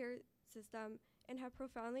our healthcare system and have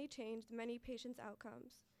profoundly changed many patients'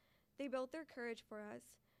 outcomes. They built their courage for us.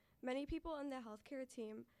 Many people in the healthcare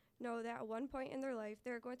team know that at one point in their life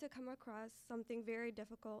they're going to come across something very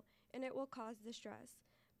difficult and it will cause distress.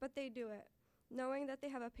 But they do it, knowing that they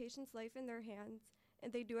have a patient's life in their hands,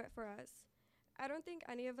 and they do it for us. I don't think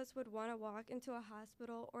any of us would want to walk into a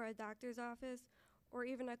hospital or a doctor's office or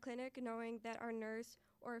even a clinic knowing that our nurse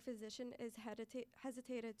or a physician is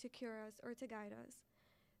hesitated to cure us or to guide us.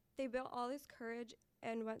 They built all this courage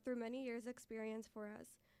and went through many years' experience for us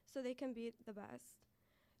so they can be the best.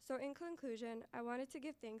 So in conclusion, I wanted to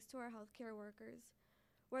give thanks to our healthcare workers.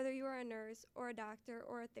 Whether you are a nurse or a doctor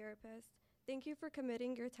or a therapist, thank you for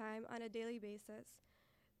committing your time on a daily basis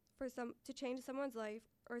to change someone's life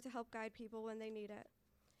or to help guide people when they need it.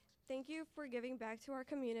 Thank you for giving back to our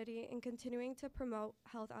community and continuing to promote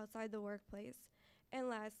health outside the workplace. And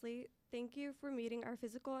lastly, thank you for meeting our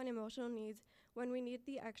physical and emotional needs when we need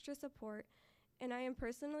the extra support. And I am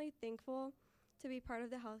personally thankful to be part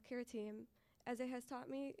of the healthcare team, as it has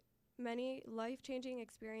taught me many life-changing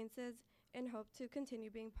experiences and hope to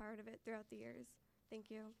continue being part of it throughout the years.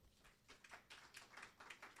 Thank you.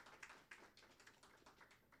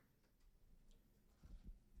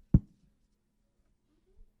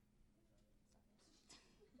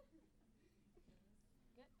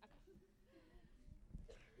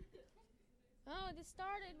 Oh, this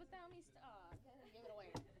started without me. Give it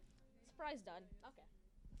away. Surprise done. Okay.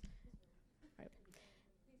 All right.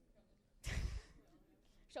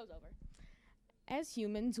 Show's over. As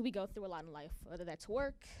humans, we go through a lot in life, whether that's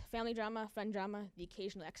work, family drama, friend drama, the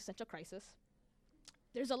occasional existential crisis.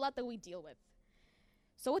 There's a lot that we deal with.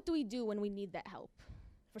 So what do we do when we need that help?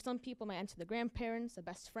 For some people, it might answer the grandparents, a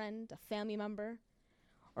best friend, a family member,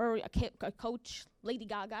 or a coach, Lady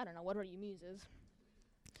Gaga, I don't know, whatever your muse is.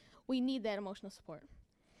 We need that emotional support.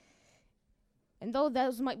 And though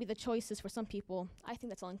those might be the choices for some people, I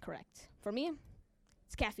think that's all incorrect. For me,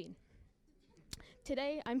 it's caffeine.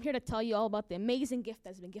 Today, I'm here to tell you all about the amazing gift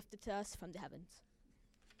that's been gifted to us from the heavens.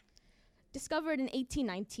 Discovered in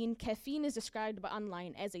 1819, caffeine is described by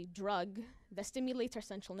online as a drug that stimulates our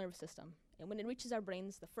central nervous system. And when it reaches our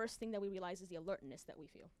brains, the first thing that we realize is the alertness that we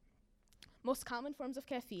feel. Most common forms of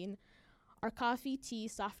caffeine are coffee, tea,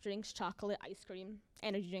 soft drinks, chocolate, ice cream,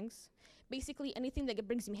 energy drinks. Basically anything that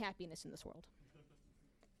brings me happiness in this world.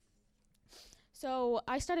 So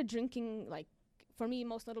I started drinking, for me,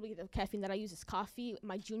 most notably the caffeine that I use is coffee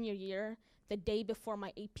my junior year, the day before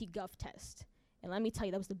my AP Gov test. And let me tell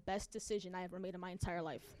you, that was the best decision I ever made in my entire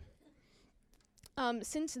life.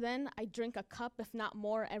 Since then, I drink a cup, if not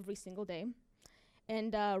more, every single day.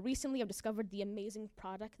 And recently, I've discovered the amazing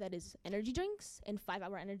product that is energy drinks and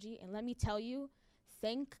 5-Hour Energy. And let me tell you,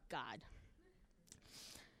 thank God.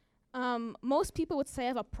 Most people would say I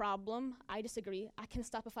have a problem. I disagree. I can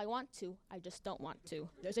stop if I want to. I just don't want to.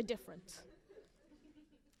 There's a difference.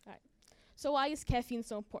 All right. So why is caffeine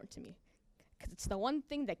so important to me? Because it's the one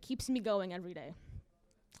thing that keeps me going every day.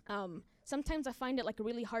 Sometimes I find it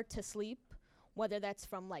really hard to sleep, whether that's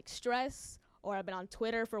from stress or I've been on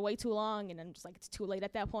Twitter for way too long and I'm just it's too late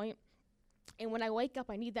at that point. And when I wake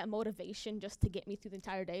up, I need that motivation just to get me through the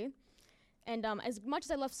entire day. And as much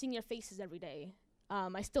as I love seeing your faces every day,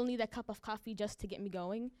 I still need that cup of coffee just to get me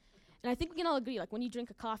going. And I think we can all agree, when you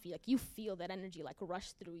drink a coffee, you feel that energy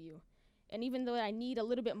rush through you. And even though I need a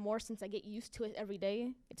little bit more since I get used to it every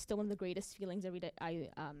day, it's still one of the greatest feelings every day.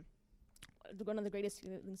 One of the greatest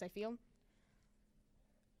feelings I feel.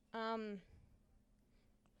 Sorry.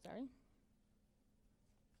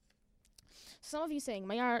 Some of you saying,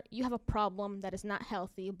 Mayar, you have a problem that is not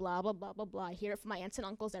healthy, blah, blah, blah, blah, blah. I hear it from my aunts and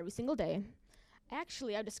uncles every single day.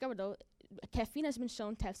 Actually, I've discovered, though, caffeine has been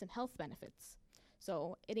shown to have some health benefits.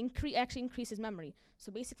 So it actually increases memory. So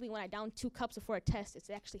basically, when I down 2 cups before a test, it's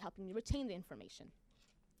actually helping me retain the information.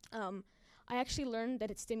 I actually learned that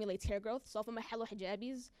it stimulates hair growth. So if I'm a hello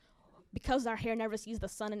hijabis, because our hair never sees the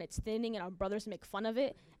sun and it's thinning and our brothers make fun of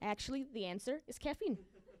it, actually, the answer is caffeine.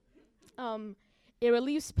 It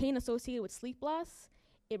relieves pain associated with sleep loss.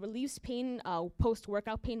 It relieves pain,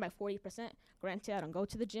 post-workout pain by 40%. Granted, I don't go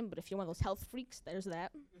to the gym, but if you're one of those health freaks, there's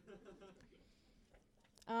that.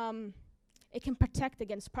 It can protect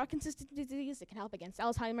against Parkinson's disease. It can help against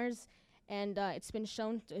Alzheimer's. And it's been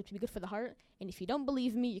shown to be good for the heart. And if you don't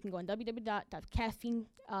believe me, you can go on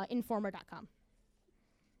www.caffeineinformer.com.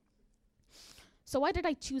 So why did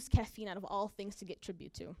I choose caffeine out of all things to get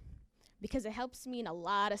tribute to? Because it helps me in a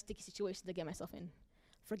lot of sticky situations to get myself in.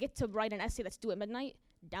 Forget to write an essay that's due at midnight,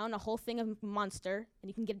 down a whole thing of Monster, and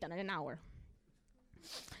you can get it done in an hour.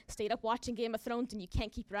 Stayed up watching Game of Thrones and you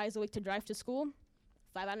can't keep your eyes awake to drive to school?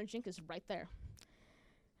 5-Hour drink is right there.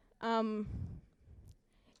 And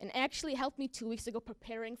actually helped me 2 weeks ago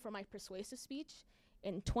preparing for my persuasive speech.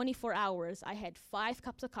 In 24 hours, I had 5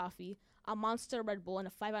 cups of coffee, a Monster Red Bull, and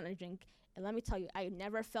a 5-Hour drink. And let me tell you, I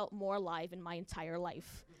never felt more alive in my entire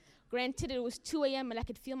life. Granted, it was 2 a.m. and I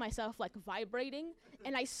could feel myself vibrating.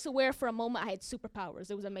 And I swear for a moment I had superpowers.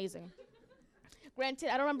 It was amazing. Granted,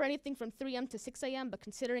 I don't remember anything from 3 a.m. to 6 a.m., but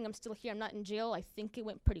considering I'm still here, I'm not in jail, I think it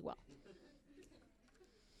went pretty well.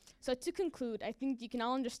 So to conclude, I think you can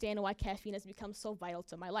all understand why caffeine has become so vital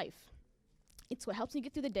to my life. It's what helps me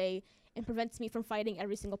get through the day and prevents me from fighting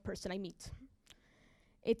every single person I meet.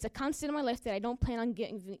 It's a constant in my life that I don't plan on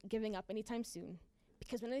giving up anytime soon,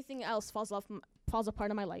 because when anything else falls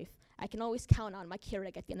apart in my life, I can always count on my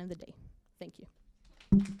Keurig at the end of the day. Thank you.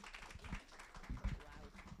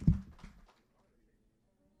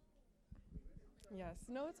 Yes,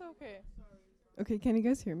 no, it's okay. Okay, can you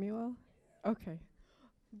guys hear me well? Okay.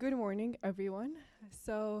 Good morning, everyone.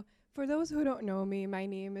 So, for those who don't know me, my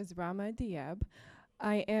name is Rama Diab.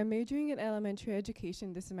 I am majoring in elementary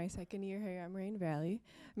education. This is my second year here at Moraine Valley.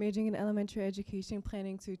 Majoring in elementary education,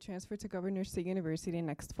 planning to transfer to Governor State University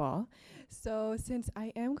next fall. So since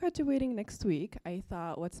I am graduating next week, I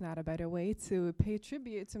thought what's not a better way to pay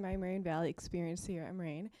tribute to my Moraine Valley experience here at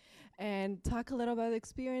Moraine and talk a little about the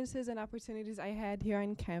experiences and opportunities I had here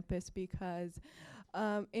on campus, because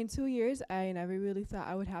in 2 years, I never really thought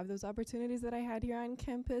I would have those opportunities that I had here on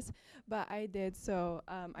campus, but I did, so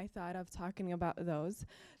I thought of talking about those.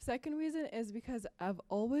 Second reason is because I've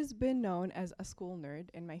always been known as a school nerd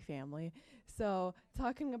in my family, so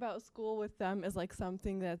talking about school with them is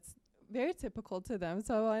something that's very typical to them.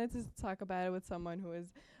 So I wanted to talk about it with someone who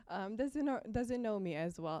is doesn't know me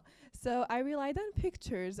as well. So I relied on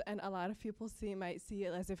pictures, and a lot of people might see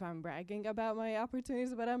it as if I'm bragging about my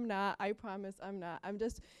opportunities, but I'm not. I promise I'm not. I'm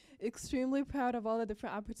just extremely proud of all the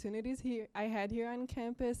different opportunities I had here on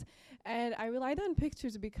campus, and I relied on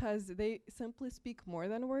pictures because they simply speak more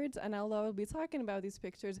than words. And although I'll be talking about these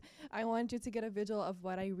pictures, I want you to get a visual of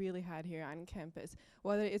what I really had here on campus.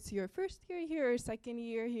 Whether it's your first year here or second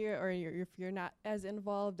year here, or if you're not as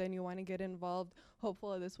involved and you want to get involved,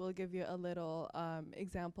 hopefully this will give you a little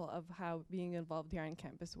example of how being involved here on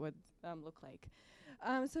campus would look like.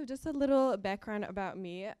 So just a little background about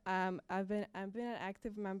me. I've been an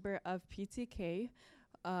active member of PTK,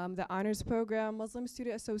 the Honors Program, Muslim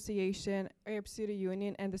Student Association, Arab Student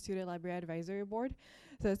Union, and the Student Library Advisory Board.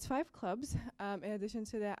 So it's 5 clubs. In addition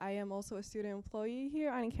to that, I am also a student employee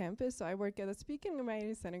here on campus. So I work at the Speaking and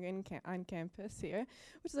Writing Center on campus here,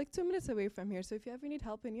 which is like 2 minutes away from here. So if you ever need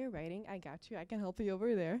help in your writing, I got you. I can help you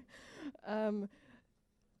over there.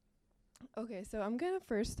 Okay, so I'm gonna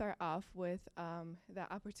first start off with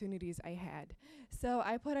the opportunities I had. So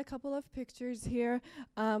I put a couple of pictures here.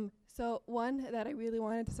 So one that I really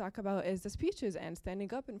wanted to talk about is the speeches and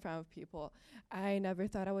standing up in front of people. I never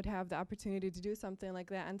thought I would have the opportunity to do something like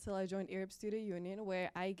that until I joined Arab Student Union, where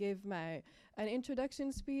I gave an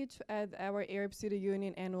introduction speech at our Arab Student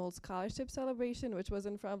Union annual scholarship celebration, which was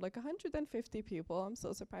in front of like 150 people. I'm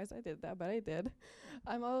so surprised I did that, but I did.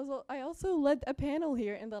 I also led a panel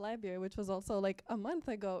here in the library, which was also like a month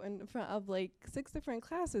ago in front of like 6 different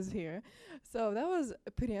classes here. So that was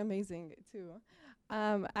pretty amazing too.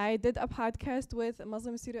 I did a podcast with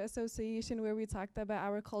Muslim Student Association where we talked about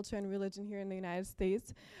our culture and religion here in the United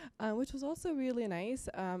States, which was also really nice.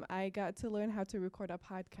 I got to learn how to record a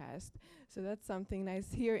podcast, so that's something nice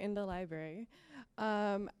here in the library.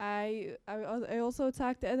 I also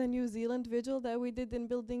talked at the New Zealand vigil that we did in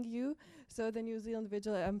Building U. So the New Zealand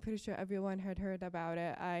vigil, I'm pretty sure everyone had heard about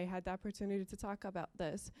it. I had the opportunity to talk about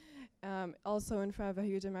this. Also in front of a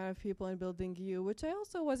huge amount of people in Building U, which I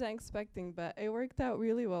also wasn't expecting, but it worked out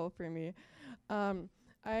really well for me.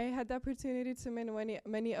 I had the opportunity to win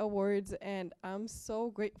many awards, and I'm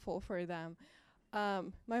so grateful for them.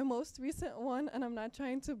 My most recent one, and I'm not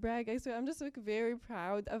trying to brag, I swear, I'm just like very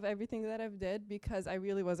proud of everything that I've did because I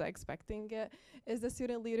really wasn't expecting it, is the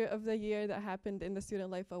Student Leader of the Year that happened in the Student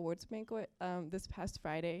Life Awards banquet this past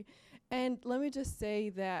Friday. And let me just say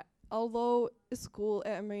that although school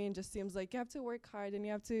at Marian just seems like you have to work hard and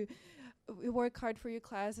you have to work hard for your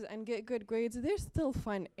classes and get good grades, there's still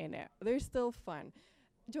fun in it. There's still fun.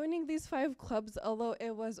 Joining these 5 clubs, although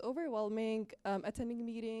it was overwhelming, attending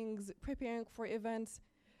meetings, preparing for events,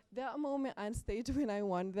 that moment on stage when I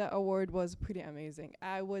won that award was pretty amazing.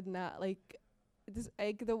 I would not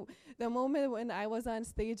the moment when I was on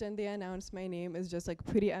stage and they announced my name is just like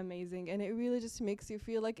pretty amazing, and it really just makes you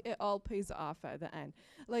feel like it all pays off at the end.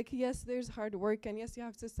 Like, yes, there's hard work, and yes, you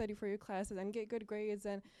have to study for your classes and get good grades,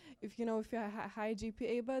 and if you have high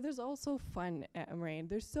GPA, but there's also fun at Moraine.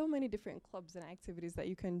 There's so many different clubs and activities that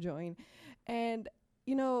you can join, and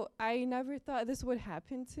I never thought this would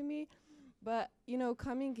happen to me. But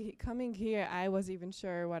coming here, I was even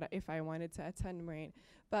sure if I wanted to attend Moraine.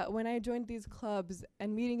 But when I joined these clubs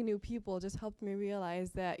and meeting new people just helped me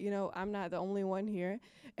realize that I'm not the only one here.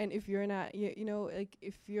 And if you're not,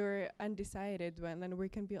 if you're undecided, then we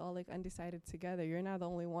can be all like undecided together. You're not the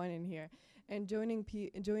only one in here. And joining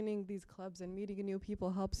these clubs and meeting new people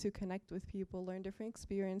helps you connect with people, learn different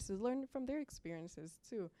experiences, learn from their experiences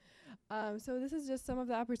too. So this is just some of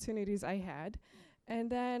the opportunities I had. And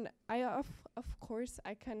then of course,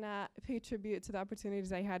 I cannot pay tribute to the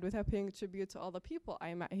opportunities I had without paying tribute to all the people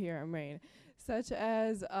I met here at Moraine, such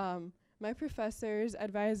as my professors,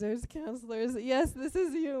 advisors, counselors. Yes, this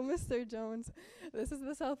is you, Mr. Jones. This is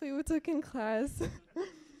the selfie we took in class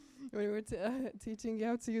when we were teaching you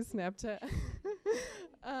how to use Snapchat.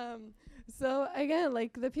 So again,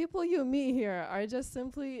 like the people you meet here are just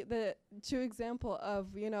simply the true example of,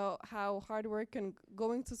 how hard work and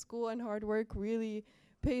going to school and hard work really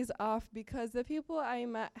pays off, because the people I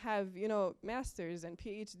met have, masters and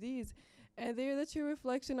PhDs, and they're the true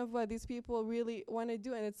reflection of what these people really want to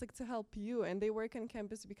do, and it's like to help you, and they work on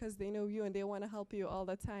campus because they know you and they want to help you all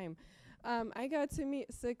the time. I got to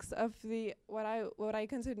meet 6 of the what I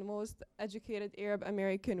consider most educated Arab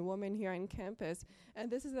American women here on campus,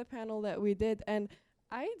 and this is the panel that we did. And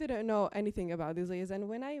I didn't know anything about these ladies, and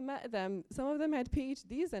when I met them, some of them had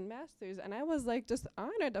PhDs and masters, and I was like just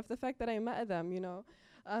honored of the fact that I met them.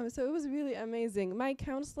 So it was really amazing. My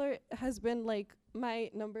counselor has been like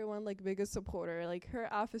my #1 biggest supporter. Like her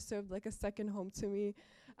office served like a second home to me.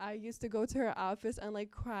 I used to go to her office and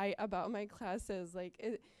like cry about my classes.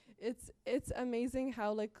 Like it's amazing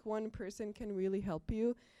how like one person can really help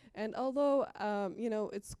you. And although you know,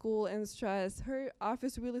 it's school and stress, her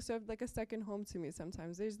office really served like a second home to me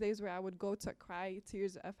sometimes. There's days where I would go to cry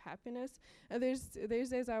tears of happiness, and there's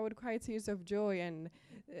days I would cry tears of joy and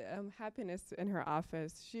happiness in her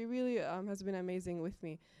office. She really has been amazing with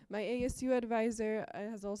me. My ASU advisor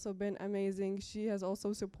has also been amazing. She has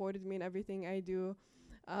also supported me in everything I do.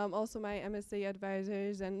 Also my MSA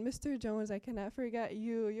advisors and Mr. Jones, I cannot forget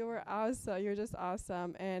you. You were awesome. You're just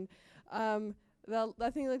awesome. And I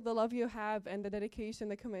think like the love you have and the dedication,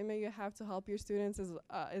 the commitment you have to help your students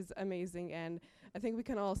is amazing, and I think we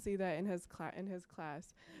can all see that in his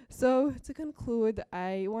class. So to conclude,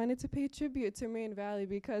 I wanted to pay tribute to Marine Valley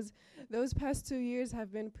because those past 2 years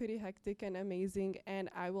have been pretty hectic and amazing, and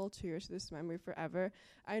I will cherish this memory forever.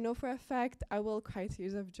 I know for a fact I will cry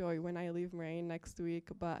tears of joy when I leave Marine next week,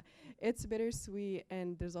 but it's bittersweet,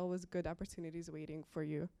 and there's always good opportunities waiting for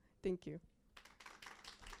you. Thank you.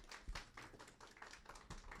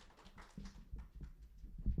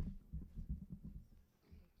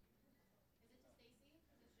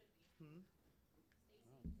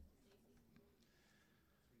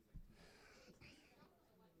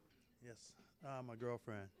 Yes, my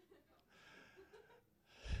girlfriend.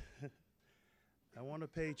 I want to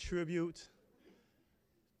pay tribute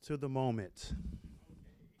to the moment.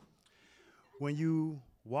 When you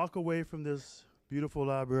walk away from this beautiful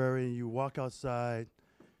library and you walk outside,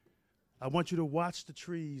 I want you to watch the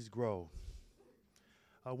trees grow.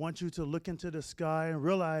 I want you to look into the sky and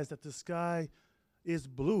realize that the sky is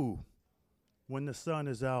blue when the sun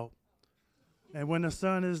is out. And when the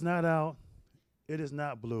sun is not out, it is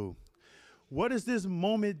not blue. What has this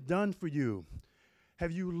moment done for you?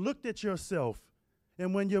 Have you looked at yourself?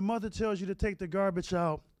 And when your mother tells you to take the garbage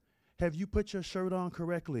out, have you put your shirt on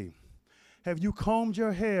correctly? Have you combed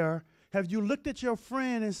your hair? Have you looked at your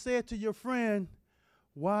friend and said to your friend,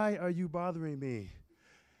 why are you bothering me?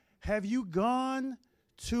 Have you gone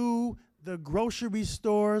to the grocery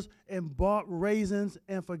stores and bought raisins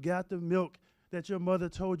and forgot the milk that your mother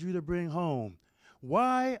told you to bring home?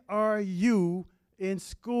 Why are you in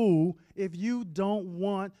school if you don't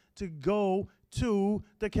want to go to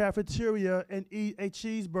the cafeteria and eat a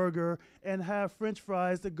cheeseburger and have French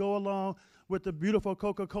fries to go along with the beautiful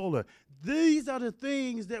Coca-Cola? These are the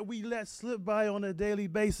things that we let slip by on a daily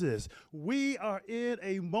basis. We are in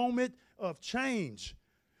a moment of change.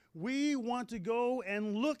 We want to go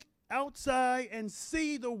and look outside and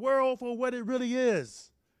see the world for what it really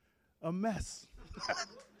is, a mess.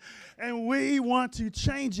 And we want to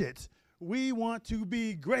change it. We want to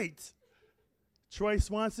be great. Troy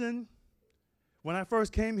Swanson, when I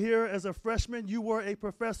first came here as a freshman, you were a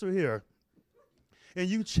professor here. And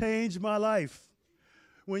you changed my life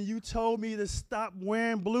when you told me to stop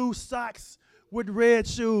wearing blue socks with red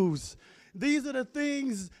shoes. These are the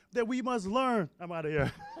things that we must learn. I'm out of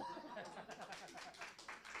here.